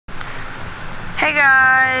Hey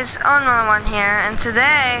guys, Another One here, and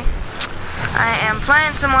today I am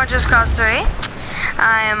playing some more Just Cause 3.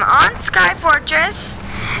 I am on Sky Fortress,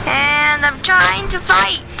 and I'm trying to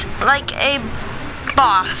fight like a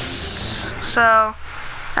boss. So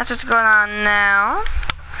that's what's going on now.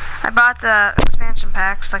 I bought the expansion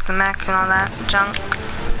packs, like the mech and all that junk.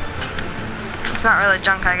 It's not really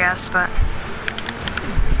junk, I guess, but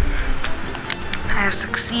I have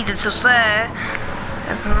succeeded to say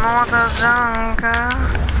it's not a junk.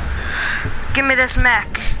 Give me this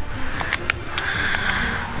mech.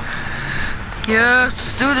 Yes,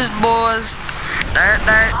 let's do this, boys.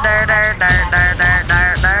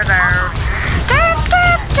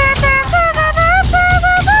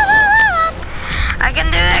 I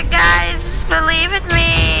can do it, guys. Believe in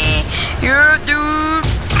me. Yeah, dude.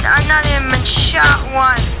 I've not even been shot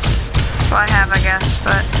once. Well, I have, I guess,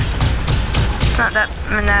 but it's not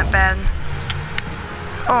that bad.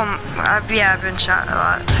 Oh, yeah, I've been shot a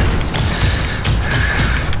lot.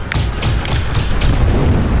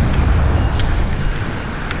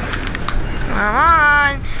 Come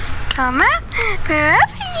on, come on,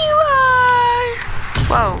 wherever you are.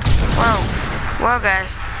 Whoa,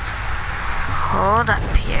 guys. Hold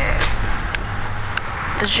up here.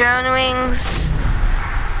 The drone wings.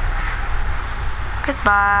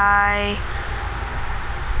 Goodbye.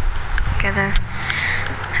 Okay then.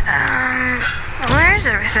 Where's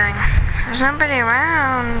everything? There's nobody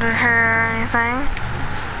around here or anything.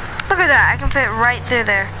 Look at that, I can fit right through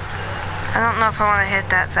there. I don't know if I want to hit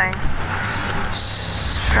that thing.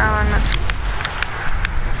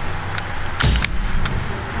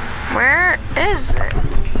 Where is it?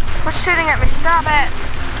 What's shooting at me? Stop it!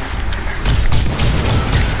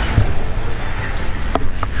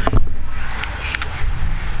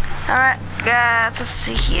 Alright, guys, let's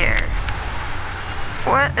see here.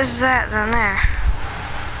 What is that down there?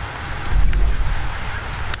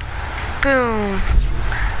 Boom.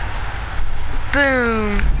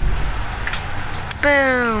 Boom.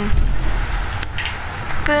 Boom.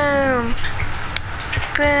 Boom.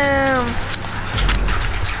 Boom.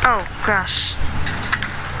 Oh, gosh.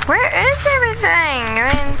 Where is everything? I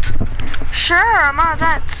mean, sure, I'm on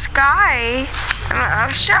that sky.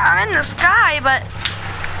 I'm sure I'm in the sky, but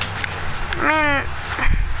I mean,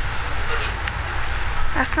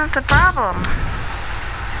 that's not the problem.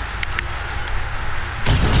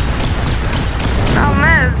 Problem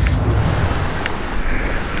is,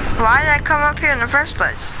 why did I come up here in the first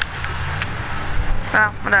place?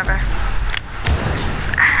 Well, whatever.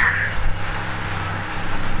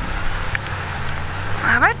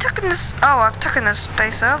 Have I taken this? Oh, I've taken this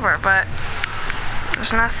space over, but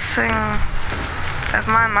there's nothing of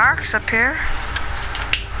my marks up here.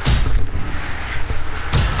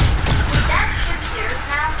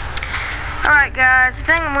 Alright guys, I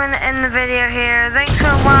think I'm going to end the video here. Thanks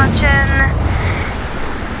for watching,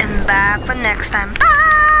 and bye for next time.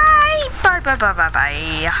 Bye!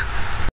 Bye.